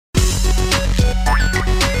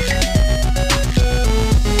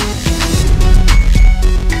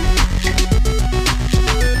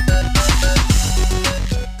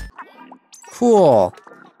cool.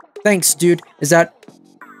 Thanks, dude. Is that...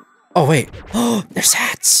 Oh, wait. Oh, there's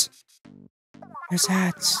hats. There's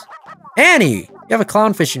hats. Annie! You have a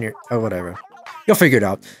clownfish in your... Oh, whatever. You'll figure it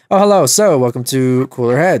out. Oh, hello. So, welcome to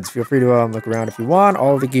Cooler Heads. Feel free to look around if you want.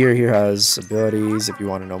 All the gear here has abilities. If you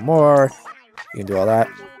want to know more, you can do all that.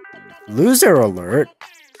 Loser alert?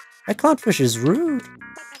 That clownfish is rude.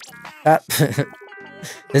 That...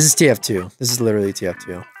 This is TF2. This is literally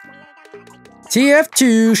TF2.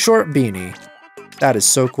 TF2 short beanie. That is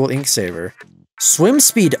so cool. Ink saver. Swim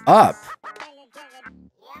speed up.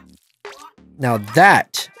 Now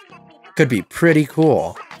that could be pretty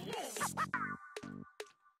cool.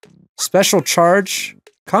 Special charge.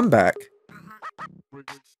 Comeback.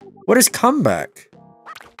 What is comeback?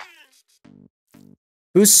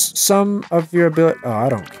 Boost some of your ability. Oh, I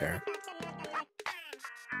don't care.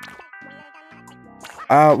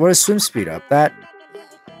 What is swim speed up? That.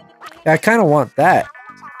 Yeah, I kind of want that.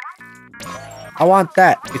 I want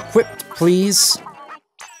that. Equipped, please.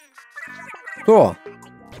 Cool.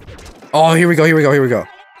 Oh, here we go, here we go, here we go.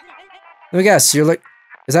 Let me guess, you're like...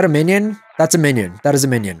 Is that a minion? That's a minion. That is a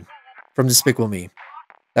minion. From Despicable Me.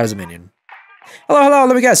 That is a minion. Hello, hello,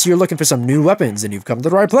 let me guess. You're looking for some new weapons, and you've come to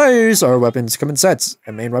the right place. Our weapons come in sets.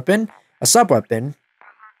 A main weapon, a sub-weapon.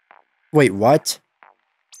 Wait, what?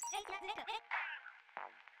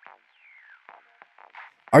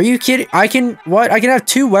 Are you kidding? I can... What? I can have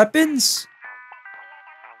 2 weapons?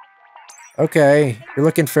 Okay, you're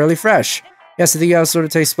looking fairly fresh. Yes, I think I'll sort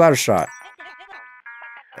of take Splatter Shot.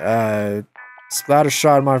 Splatter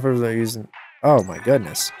Shot modifiers are using... Oh my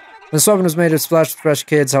goodness. This weapon was made of Splash Fresh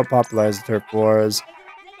Kids, help popularize the turf wars.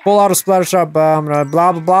 Full auto Splatter Shot bomb, blah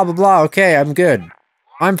blah blah blah blah. Okay, I'm good.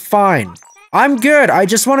 I'm fine. I'm good. I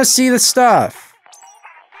just want to see the stuff.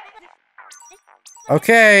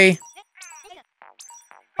 Okay.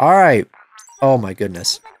 Alright. Oh my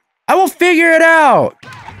goodness. I will figure it out!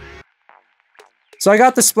 So I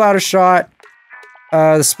got the Splatter Shot.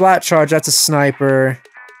 The Splat Charge, that's a sniper.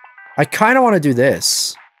 I kind of want to do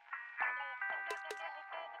this.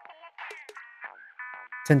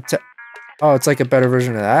 Oh, it's like a better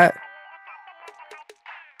version of that?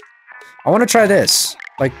 I want to try this.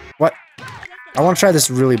 Like, what? I want to try this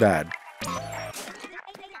really bad.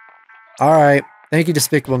 Alright. Thank you,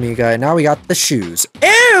 Despicable Me guy. Now we got the shoes.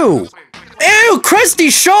 Ew! Ew! Crusty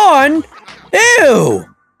Sean! Ew!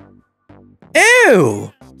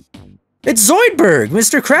 Ew! It's Zoidberg!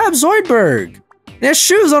 Mr. Krab Zoidberg! He has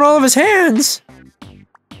shoes on all of his hands!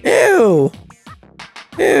 Ew!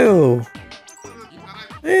 Ew!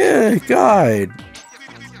 Yeah, God!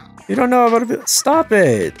 You don't know about it? Stop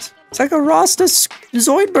it! It's like a Rasta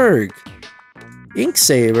Zoidberg! Ink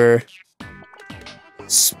Saber.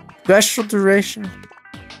 Special duration.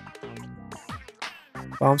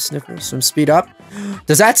 Bomb sniffer. Swim speed up.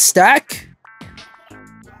 Does that stack?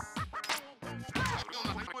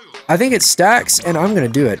 I think it stacks, and I'm gonna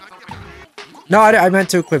do it. No, I meant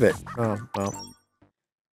to equip it. Oh, well.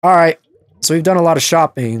 Alright. So we've done a lot of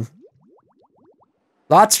shopping.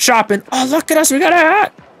 Lots of shopping. Oh, look at us. We got a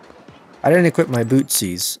hat. I didn't equip my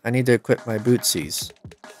bootsies. I need to equip my bootsies.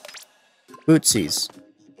 Bootsies.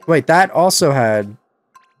 Wait, that also had...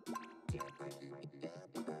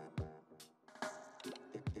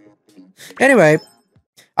 Anyway,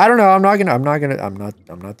 I don't know. I'm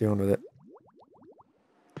not dealing with it.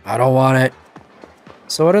 I don't want it.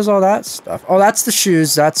 So what is all that stuff? Oh, that's the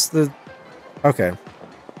shoes. That's the... Okay.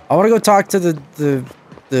 I want to go talk to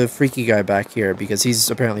the freaky guy back here because he's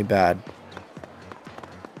apparently bad.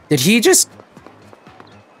 Did he just...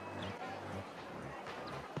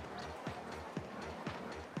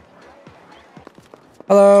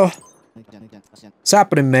 Hello. What's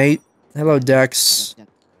happening, mate? Hello, Dex.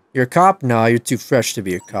 You're a cop? No, you're too fresh to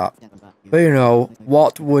be a cop. But you know,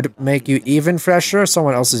 what would make you even fresher?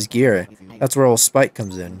 Someone else's gear. That's where old Spike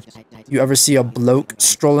comes in. You ever see a bloke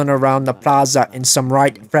strolling around the plaza in some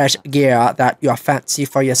right fresh gear that you fancy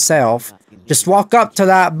for yourself? Just walk up to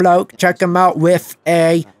that bloke, check him out with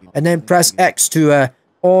A, and then press X to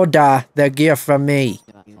order their gear from me.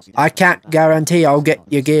 I can't guarantee I'll get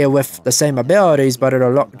your gear with the same abilities, but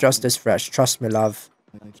it'll look just as fresh. Trust me, love.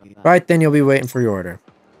 Right, then you'll be waiting for your order.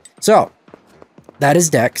 So, that is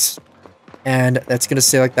Dex. And that's gonna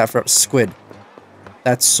stay like that for Squid.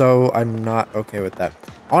 That's so... I'm not okay with that.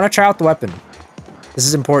 I want to try out the weapon. This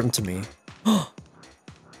is important to me. You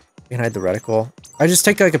can hide the reticle. I just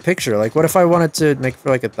take like a picture. Like, what if I wanted to make for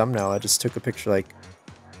like a thumbnail? I just took a picture like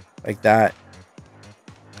that.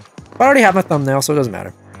 But I already have my thumbnail, so it doesn't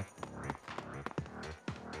matter.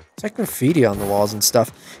 It's like graffiti on the walls and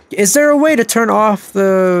stuff. Is there a way to turn off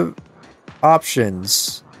the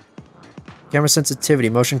options? Camera sensitivity,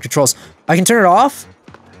 motion controls. I can turn it off?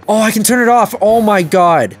 Oh, I can turn it off. Oh my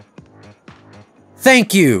god.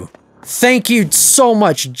 Thank you. Thank you so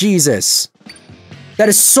much, Jesus. That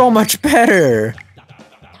is so much better.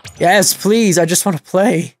 Yes, please. I just want to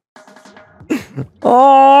play.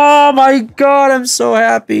 Oh my god, I'm so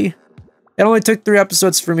happy. It only took 3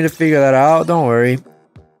 episodes for me to figure that out. Don't worry.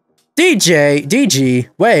 DG,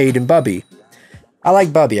 Wade, and Bubby. I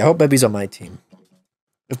like Bubby. I hope Bubby's on my team.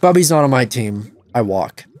 If Bubby's not on my team, I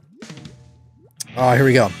walk. Oh, here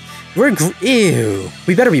we go. Ew.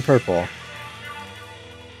 We better be purple.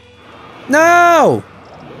 No!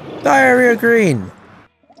 Diarrhea green.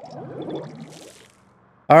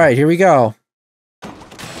 Alright, here we go.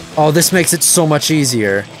 Oh, this makes it so much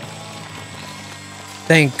easier.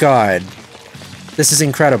 Thank God. This is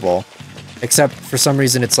incredible. Except, for some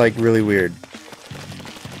reason, it's, like, really weird.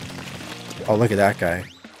 Oh, look at that guy.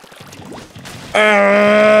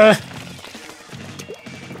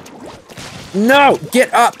 No!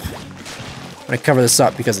 Get up! I'm gonna cover this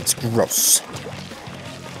up because it's gross.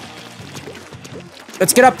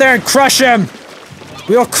 Let's get up there and crush him!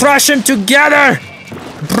 We'll crush him together!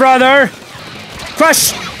 Brother!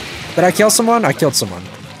 Crush! Did I kill someone? I killed someone.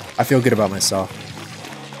 I feel good about myself.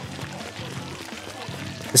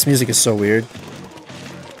 This music is so weird.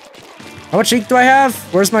 How much ink do I have?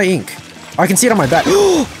 Where's my ink? Oh, I can see it on my back.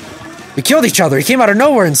 We killed each other. He came out of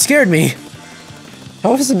nowhere and scared me.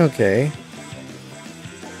 How is it okay?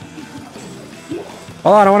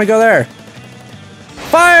 Hold on, I want to go there.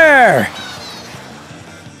 Fire!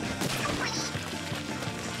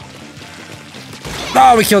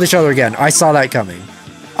 Oh, we killed each other again. I saw that coming.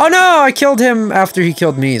 Oh no, I killed him after he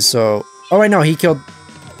killed me, so... Oh wait, no, he killed...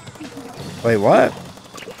 Wait, what?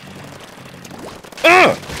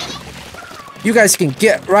 Ugh! You guys can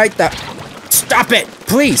get right there. Stop it!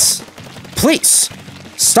 Please! Please!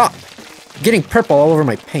 Stop! I'm getting purple all over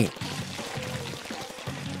my paint.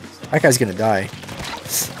 That guy's gonna die.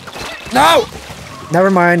 No! Never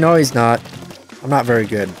mind, no he's not. I'm not very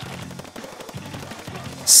good.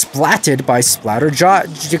 Splatted by Splatter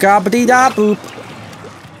Jagabadi Da Boop.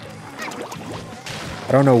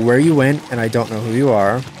 I don't know where you went, and I don't know who you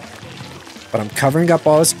are. But I'm covering up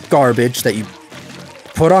all this garbage that you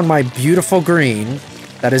put on my beautiful green.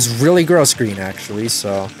 That is really gross green, actually,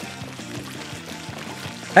 so...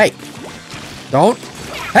 Hey! Don't!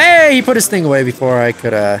 Hey! He put his thing away before I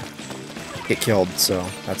could, get killed, so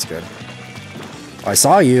that's good. I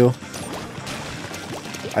saw you.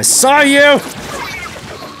 I saw you!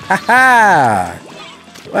 Haha!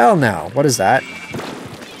 Well, now, what is that?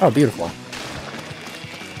 Oh, beautiful.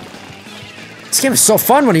 This game is so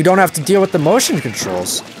fun when you don't have to deal with the motion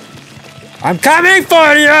controls. I'm coming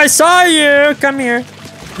for you! I saw you! Come here.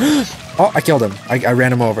 Oh, I killed him. I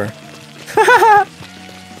ran him over.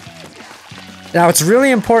 Now, it's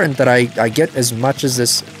really important that I get as much of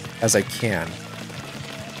this as I can.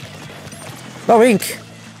 No ink!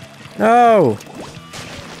 No!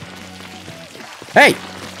 Hey!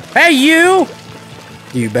 Hey, you!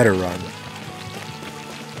 You better run.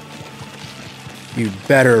 You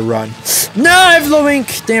better run. No, I have low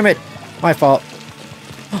ink! Damn it. My fault.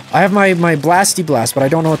 I have my Blasty Blast, but I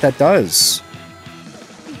don't know what that does.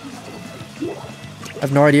 I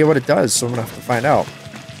have no idea what it does, so I'm gonna have to find out.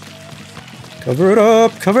 Cover it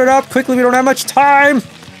up! Cover it up! Quickly, we don't have much time!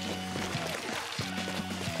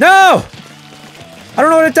 No! I don't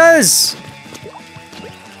know what it does!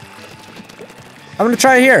 I'm gonna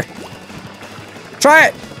try it here. Try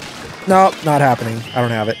it! No, not happening. I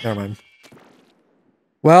don't have it. Never mind.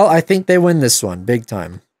 Well, I think they win this one. Big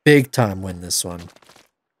time. Big time win this one.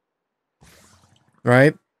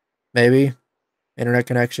 Right? Maybe? Internet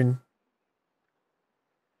connection?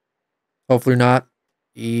 Hopefully not.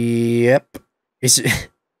 Yep. Is it...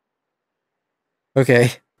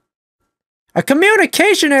 Okay. A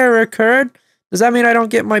communication error occurred! Does that mean I don't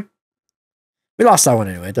get my... We lost that one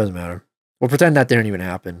anyway. It doesn't matter. We'll pretend that didn't even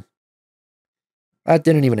happen. That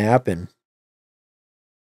didn't even happen.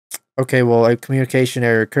 Okay, well, a communication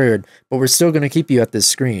error occurred, but we're still going to keep you at this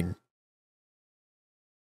screen.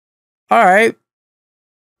 Alright.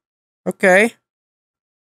 Okay.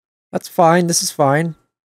 That's fine. This is fine.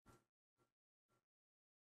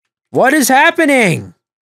 What is happening?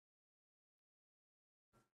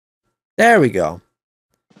 There we go.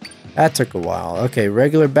 That took a while. Okay,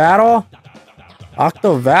 regular battle.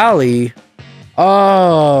 Octo Valley.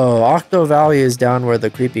 Oh, Octo Valley is down where the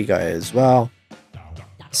creepy guy is. Well,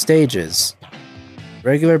 stages.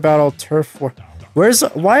 Regular battle, turf war.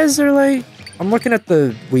 Why is there like... I'm looking at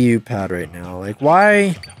the Wii U pad right now. Like,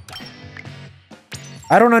 why...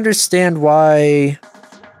 I don't understand why...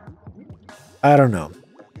 I don't know.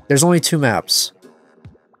 There's only 2 maps.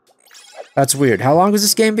 That's weird. How long was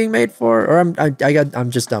this game being made for? Or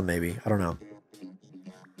I'm just dumb, maybe. I don't know.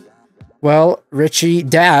 Well, Richie,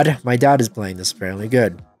 my dad is playing this apparently.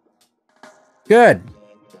 Good. Good.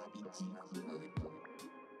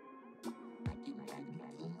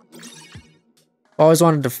 Always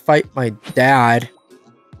wanted to fight my dad.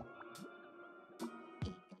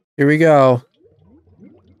 Here we go.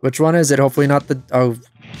 Which one is it? Hopefully not the... Oh.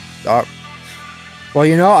 Well,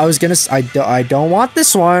 you know, I was gonna... I don't want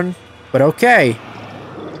this one. But okay.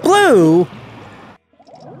 Blue?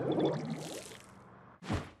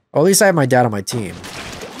 Well, at least I have my dad on my team.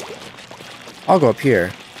 I'll go up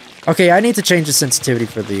here. Okay, I need to change the sensitivity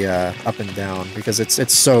for the up and down because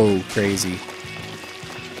it's so crazy.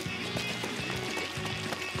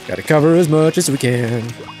 Gotta cover as much as we can.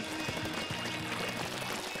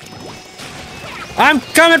 I'm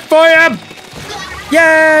coming for you!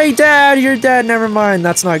 Yay, Dad! You're dead. Never mind.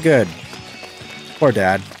 That's not good. Poor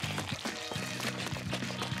Dad.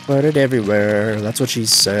 Put it everywhere. That's what she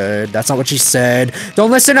said. That's not what she said.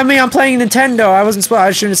 Don't listen to me. I'm playing Nintendo.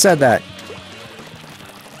 I shouldn't have said that.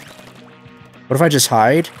 What if I just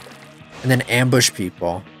hide and then ambush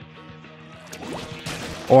people?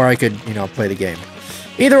 Or I could, you know, play the game.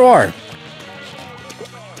 Either or.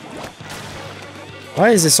 Why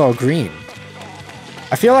is this all green?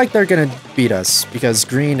 I feel like they're gonna beat us because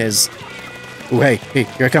green is... Ooh, hey,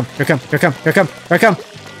 here I come, here I come, here I come, here I come, here I come.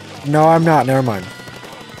 No, I'm not. Never mind.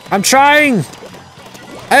 I'm trying!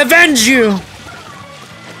 I avenge you!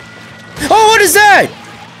 Oh, what is that?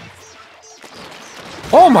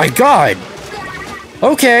 Oh my god!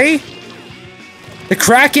 Okay. The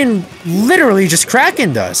Kraken literally just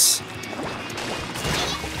Krakened us.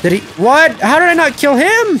 Did he? What? How did I not kill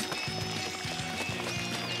him?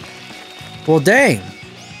 Well, dang.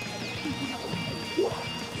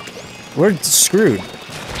 We're screwed.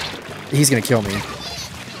 He's gonna kill me.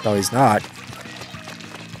 No, he's not.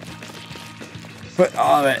 But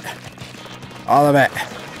all of it. All of it.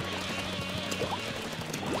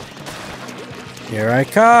 Here I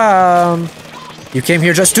come. You came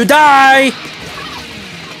here just to die!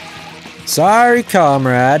 Sorry,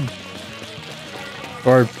 comrade.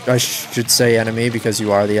 Or I should say enemy, because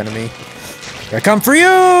you are the enemy. Here I come for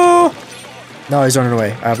you! No, he's running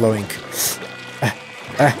away. I have low ink.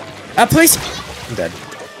 Please! I'm dead.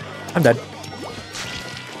 I'm dead.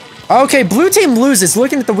 Okay, blue team loses.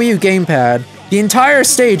 Looking at the Wii U gamepad, the entire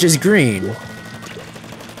stage is green.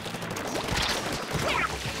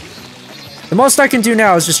 The most I can do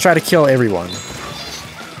now is just try to kill everyone.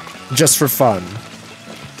 Just for fun.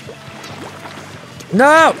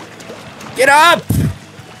 No! Get up!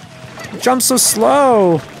 You jump so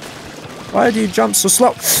slow. Why do you jump so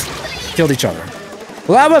slow? Killed each other.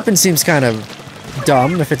 Well, that weapon seems kind of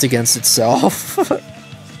dumb if it's against itself.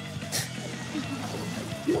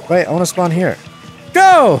 Wait, I want to spawn here.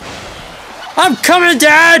 Go! I'm coming,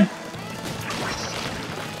 Dad!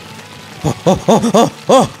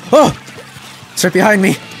 Oh! It's right behind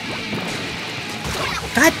me.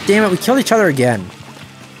 God damn it, we killed each other again.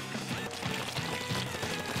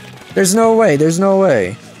 There's no way, there's no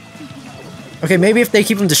way. Okay, maybe if they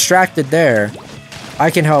keep him distracted there,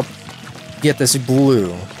 I can help get this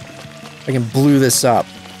blue. I can blue this up.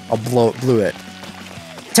 I'll blue it.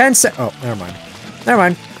 10 sec- oh, never mind. Never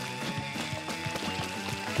mind.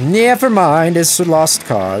 Never mind, it's a lost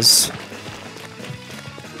cause.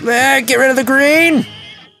 Get rid of the green!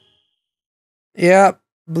 Yeah,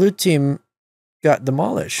 blue team got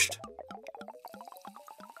demolished.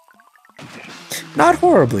 Not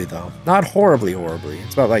horribly, though. Not horribly.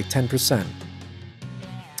 It's about like 10%.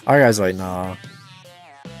 Our guy's like, nah.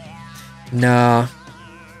 Nah.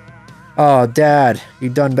 Oh, Dad,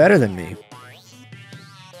 you've done better than me.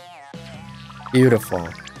 Beautiful.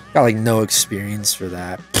 Got like no experience for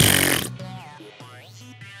that.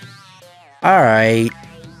 Alright.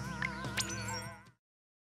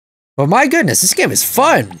 Well, my goodness, this game is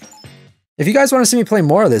fun! If you guys want to see me play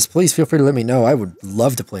more of this, please feel free to let me know. I would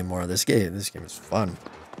love to play more of this game. This game is fun.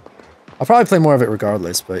 I'll probably play more of it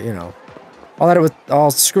regardless, but you know.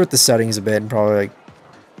 I'll screw with the settings a bit and probably like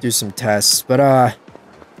do some tests. But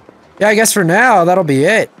yeah, I guess for now that'll be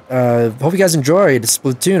it. Hope you guys enjoyed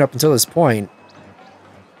Splatoon up until this point.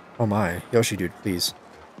 Oh my, Yoshi dude, please.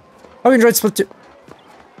 Hope you enjoyed Splatoon.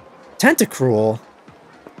 Tentacruel?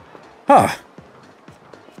 Huh.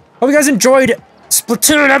 Hope you guys enjoyed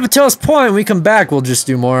Splatoon up until this point. When we come back, we'll just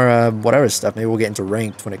do more whatever stuff. Maybe we'll get into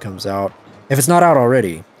ranked when it comes out. If it's not out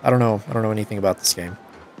already. I don't know anything about this game.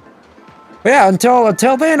 But yeah,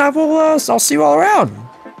 until then, I'll see you all around.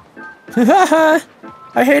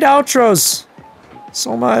 I hate outros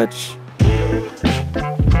so much.